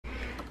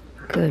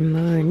Good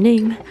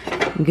morning,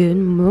 good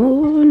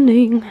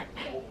morning.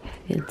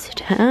 It's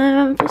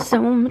time for so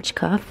much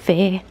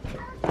coffee.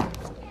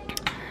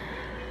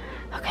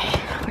 Okay,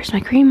 where's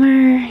my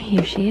creamer?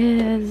 Here she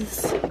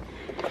is.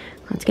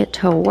 Let's get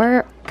to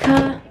work.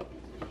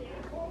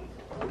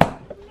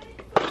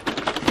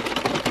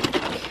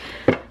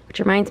 Which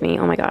reminds me,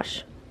 oh my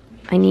gosh,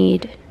 I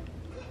need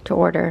to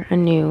order a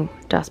new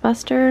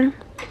dustbuster.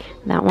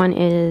 That one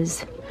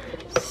is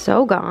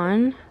so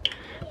gone,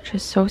 which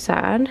is so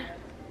sad.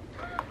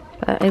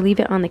 But I leave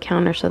it on the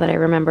counter so that I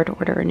remember to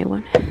order a new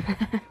one.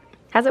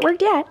 Hasn't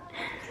worked yet.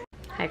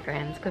 Hi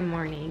friends, good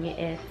morning.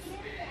 It's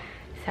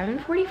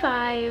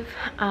 7:45.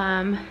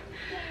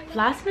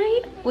 Last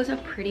night was a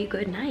pretty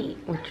good night,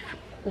 which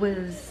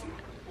was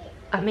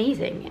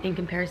amazing in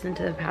comparison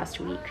to the past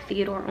week.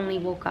 Theodore only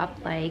woke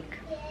up maybe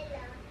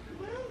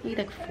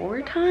like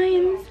 4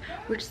 times,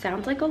 which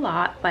sounds like a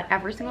lot, but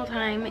every single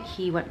time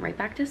he went right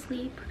back to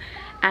sleep,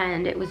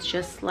 and it was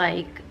just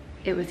like,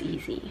 it was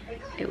easy.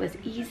 It was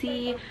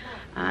easy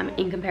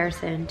in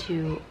comparison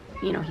to,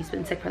 you know, he's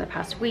been sick for the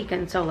past week,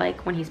 and so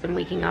like when he's been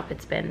waking up,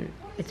 it's been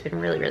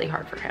really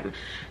hard for him.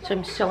 So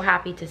I'm so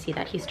happy to see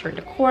that he's turned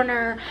a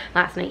corner.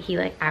 Last night he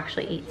like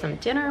actually ate some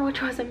dinner,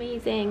 which was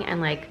amazing,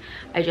 and like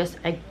I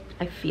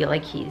feel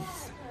like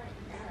he's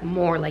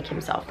more like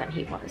himself than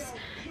he was.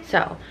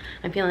 So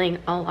I'm feeling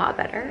a lot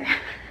better,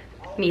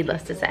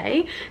 needless to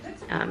say.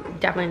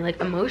 Definitely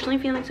like emotionally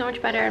feeling so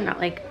much better. I'm not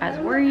like as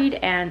worried,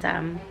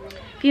 and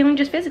feeling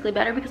just physically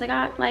better because I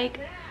got like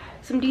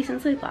some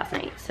decent sleep last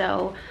night.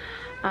 So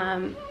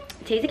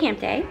today's a camp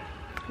day,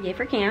 yay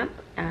for camp,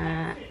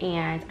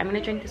 and I'm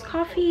gonna drink this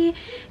coffee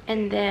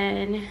and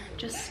then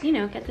just, you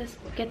know, get this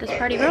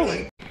party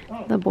rolling.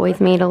 The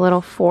boys made a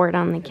little fort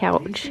on the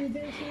couch,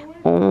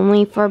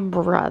 only for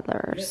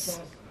brothers.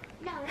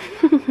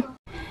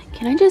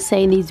 Can I just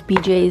say these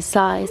BJ's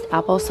sized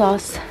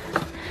applesauce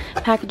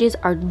packages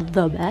are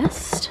the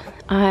best.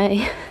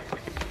 I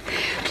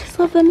just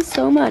love them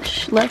so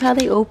much. Love how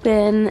they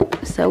open,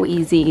 so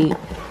easy.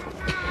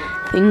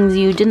 Things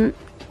you didn't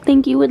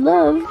think you would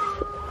love,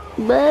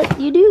 but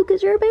you do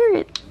because you're a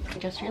parent. I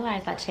just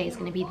realized that today is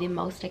going to be the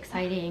most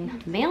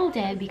exciting mail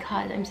day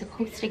because I'm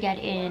supposed to get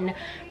in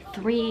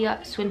 3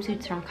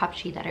 swimsuits from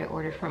Cupshe that I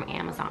ordered from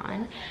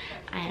Amazon,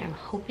 and I'm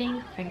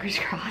hoping, fingers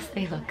crossed,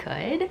 they look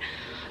good.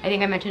 I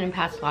think I mentioned in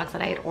past vlogs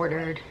that I had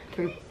ordered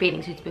 3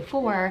 bathing suits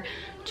before.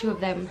 2 of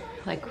them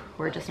like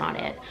were just not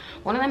it.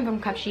 One of them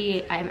from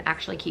Cupshe I'm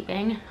actually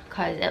keeping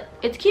because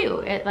it's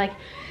cute. It like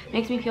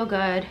makes me feel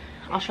good.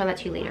 I'll show that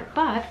to you later.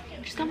 But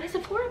I just got my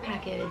Sephora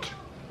package.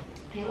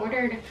 I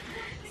ordered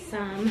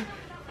some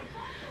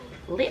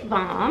lip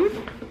balm.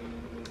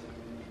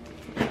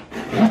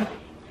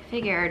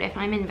 Figured if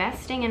I'm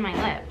investing in my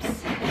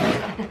lips,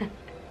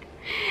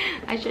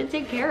 I should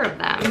take care of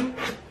them.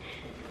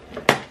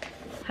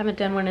 Haven't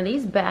done one of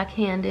these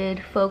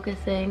backhanded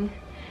focusing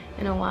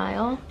in a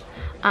while.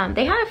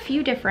 They had a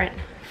few different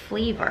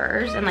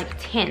flavors and like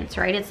tints,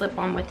 right? It's lip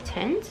balm with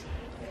tint.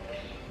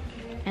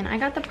 And I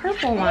got the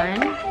purple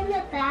one. In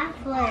the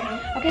bathroom.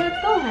 Okay,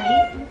 let's go,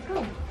 honey. Let's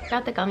go.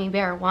 Got the gummy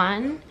bear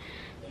one.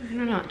 I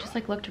don't know, it just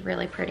like looked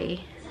really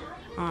pretty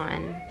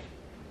on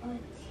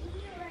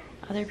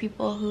other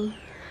people who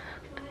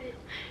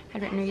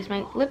had written reviews.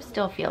 My lips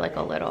still feel like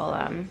a little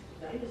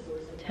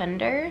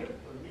tender.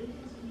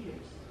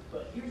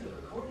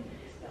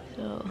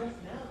 So,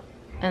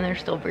 and they're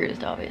still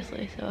bruised,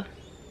 obviously, so.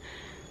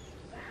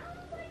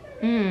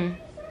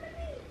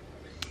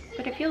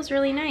 But it feels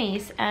really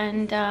nice,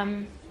 and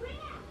it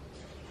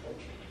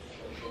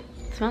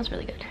smells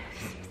really good.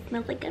 It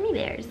smells like gummy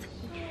bears.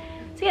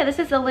 So yeah, this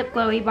is the lip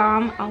glowy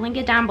balm. I'll link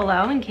it down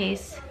below in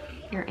case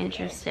you're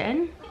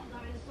interested.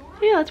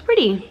 So yeah, it's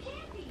pretty.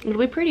 It'll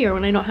be prettier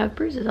when I don't have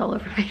bruises all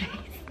over my face.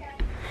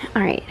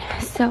 All right,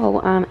 so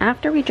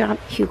after we drop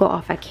Hugo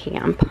off at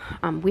camp,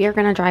 we are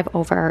gonna drive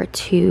over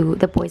to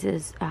the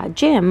boys'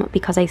 gym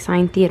because I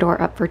signed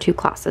Theodore up for 2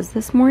 classes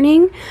this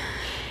morning.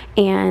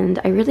 And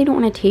I really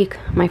don't want to take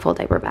my full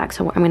diaper bag,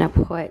 so I'm gonna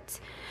put,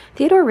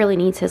 Theodore really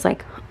needs his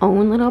like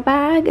own little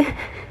bag,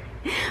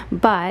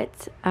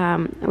 but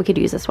we could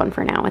use this one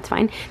for now, it's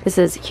fine. This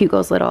is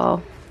Hugo's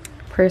little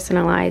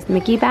personalized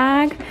Mickey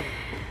bag.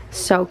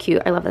 So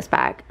cute, I love this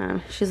bag.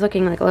 She's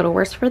looking like a little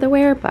worse for the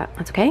wear, but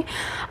that's okay.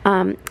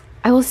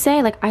 I will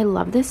say, like, I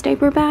love this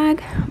diaper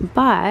bag,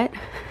 but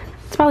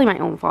it's probably my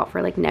own fault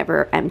for like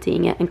never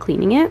emptying it and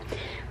cleaning it.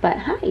 But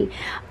hi,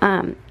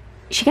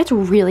 she gets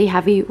really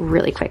heavy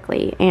really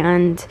quickly,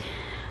 and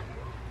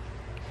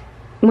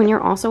when you're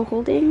also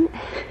holding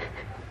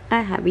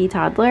a heavy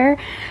toddler,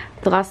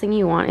 the last thing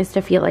you want is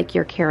to feel like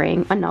you're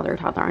carrying another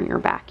toddler on your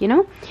back, you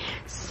know?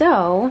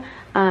 So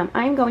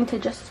I'm going to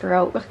just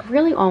throw,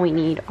 really all we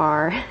need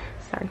are,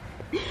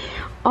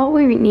 all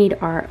we need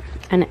are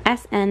an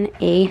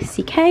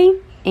SNACK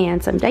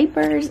and some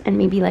diapers and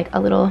maybe like a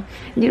little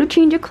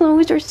change of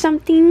clothes or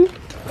something.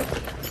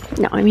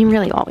 No, I mean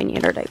really all we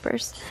need are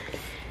diapers.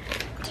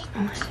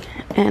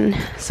 And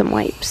some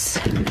wipes.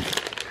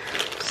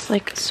 Just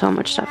like so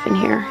much stuff in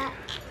here.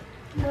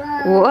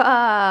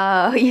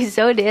 Whoa, you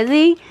so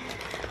dizzy?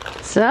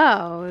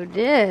 So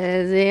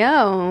dizzy.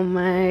 Oh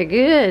my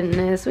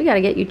goodness. We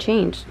gotta get you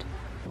changed.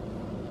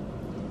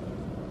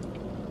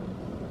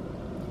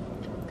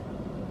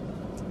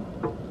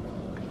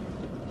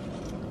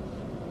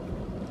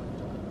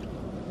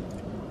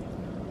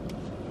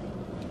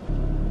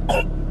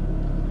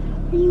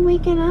 Are you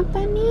waking up,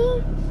 bunny?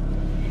 I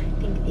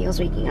think Theo's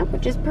waking up,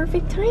 which is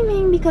perfect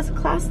timing because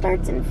class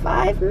starts in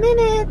 5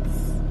 minutes.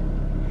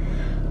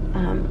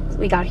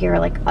 We got here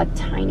like a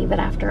tiny bit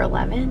after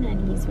 11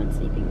 and he's been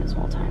sleeping this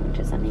whole time, which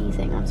is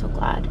amazing. I'm so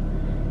glad.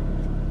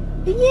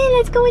 But yeah,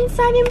 let's go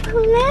inside and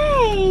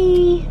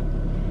play.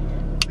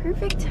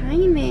 Perfect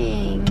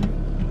timing.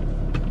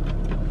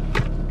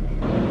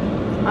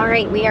 All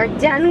right, we are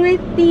done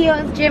with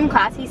Theo's gym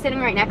class. He's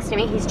sitting right next to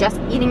me. He's just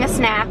eating a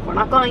snack. We're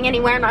not going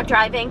anywhere, not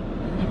driving.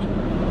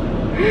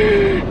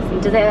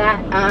 To say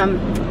that.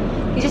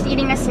 He's just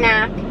eating a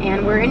snack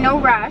and we're in no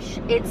rush.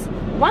 It's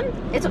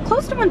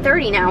close to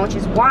 1:30 now, which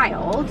is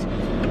wild.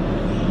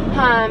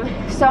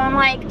 So I'm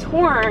like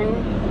torn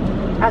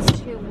as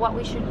to what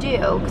we should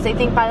do because I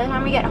think by the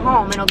time we get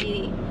home it'll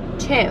be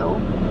 2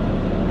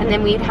 and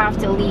then we'd have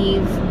to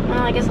leave, well,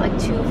 I guess like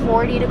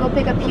 2:40 to go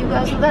pick up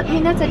Hugo, so that, I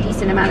mean, that's a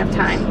decent amount of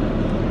time.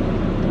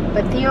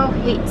 But Theo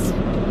hates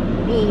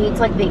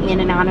like being in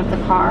and out of the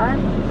car.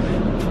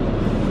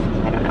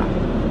 I don't know.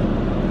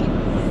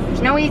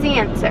 There's no easy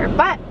answer,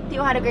 but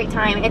Theo had a great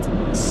time. It's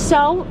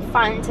so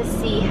fun to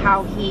see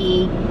how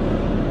he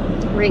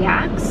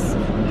reacts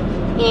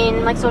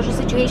in like social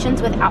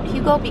situations without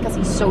Hugo because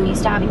he's so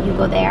used to having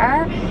Hugo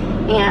there,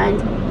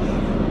 and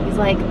he's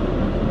like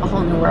a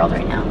whole new world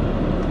right now.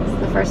 This is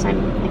the first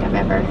time like I've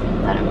ever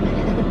let him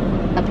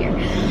up here.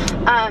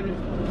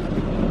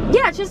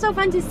 Yeah, it's just so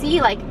fun to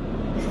see like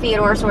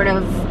Theodore sort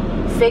of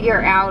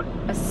figure out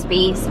a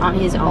space on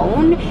his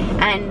own,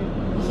 and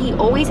he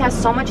always has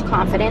so much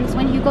confidence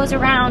when Hugo's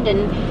around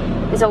and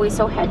is always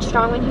so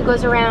headstrong when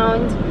Hugo's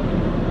around.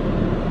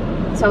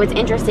 So it's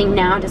interesting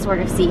now to sort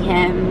of see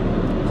him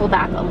pull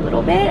back a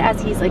little bit as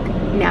he's like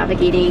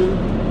navigating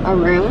a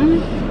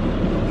room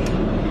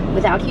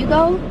without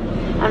Hugo.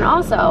 And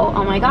also,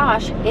 oh my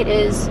gosh, it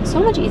is so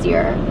much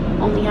easier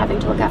only having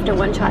to look after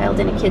one child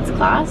in a kid's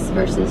class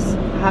versus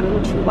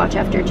having to watch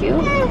after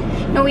 2.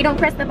 No, we don't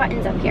press the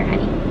buttons up here,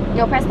 honey.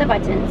 You'll press the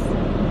buttons.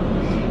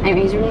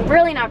 Anyway, he's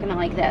really not gonna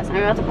like this. I'm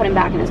about to put him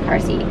back in his car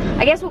seat.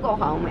 I guess we'll go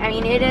home. I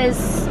mean, it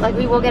is, like,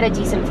 we will get a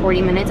decent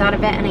 40 minutes out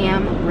of it, and I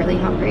am really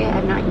hungry.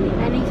 I've not eaten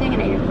anything,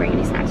 and I didn't bring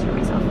any snacks for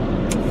myself.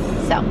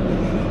 So.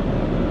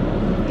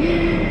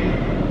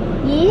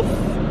 Yes?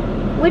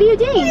 What are you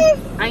doing? Yes.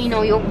 I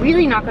know, you're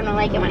really not gonna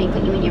like it when I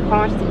put you in your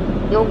car seat.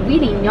 You're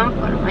really not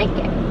gonna like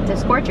it. It's a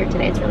scorcher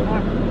today, it's really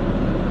warm.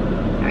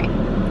 Alright.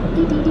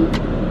 Dee-dee-dee.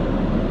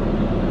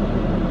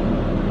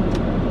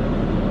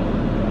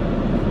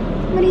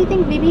 What do you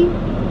think, baby?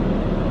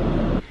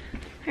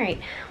 All right,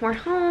 we're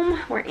home,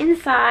 we're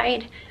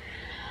inside.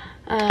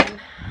 I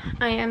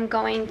am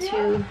going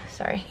to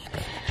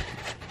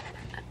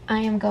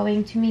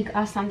make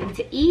us something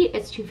to eat.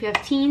 It's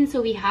 2:15,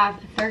 so we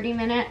have 30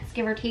 minutes,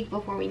 give or take,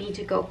 before we need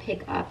to go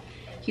pick up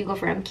Hugo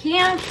from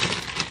camp.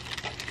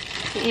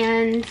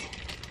 And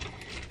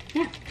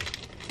yeah,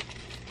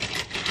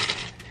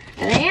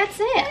 that's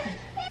it.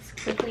 As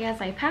quickly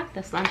as I pack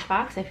this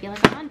lunchbox, I feel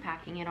like I'm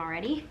unpacking it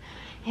already.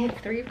 It's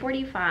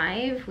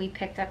 3:45. We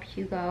picked up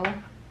Hugo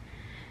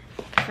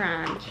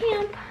from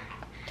camp,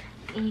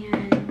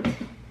 and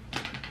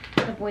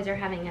the boys are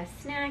having a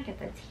snack at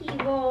the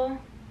table.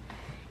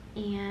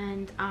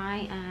 And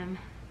I am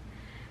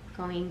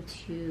going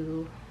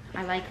to,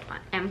 I like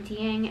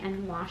emptying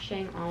and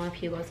washing all of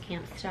Hugo's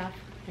camp stuff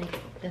like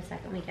the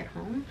second we get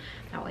home.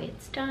 That way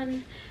it's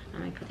done.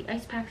 I put the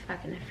ice packs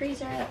back in the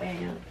freezer. That way I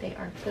know that they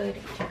are good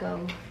to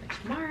go for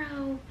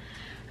tomorrow.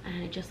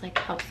 And it just like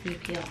helps me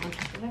peel on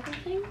top of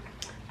everything.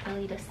 I'll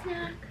eat a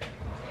snack.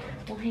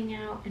 We'll hang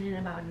out, and in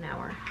about an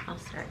hour I'll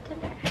start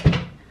dinner.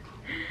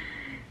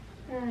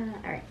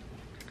 All right.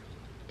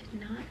 Did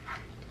not eat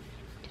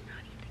the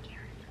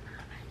carrots in the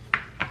oven.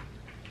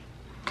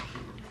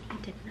 I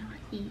did not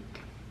eat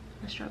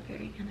the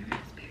strawberry and the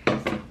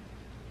raspberries.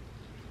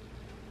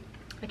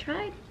 I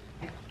tried.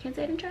 Can't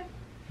say I didn't try.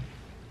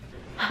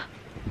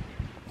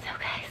 So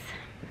guys,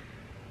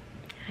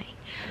 hi.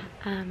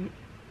 Is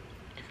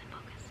it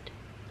focused?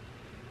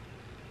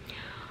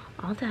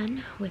 All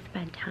done with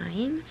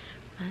bedtime.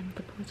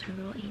 The boys are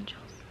little angels.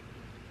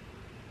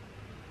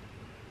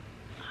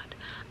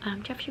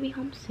 Jeff should be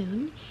home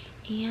soon,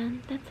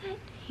 and that's it.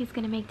 He's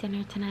gonna make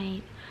dinner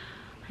tonight.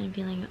 I'm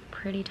feeling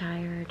pretty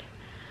tired.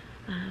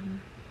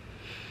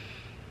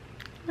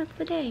 That's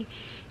the day.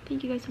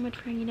 Thank you guys so much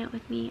for hanging out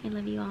with me. I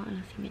love you all, and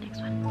I'll see you in my next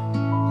one.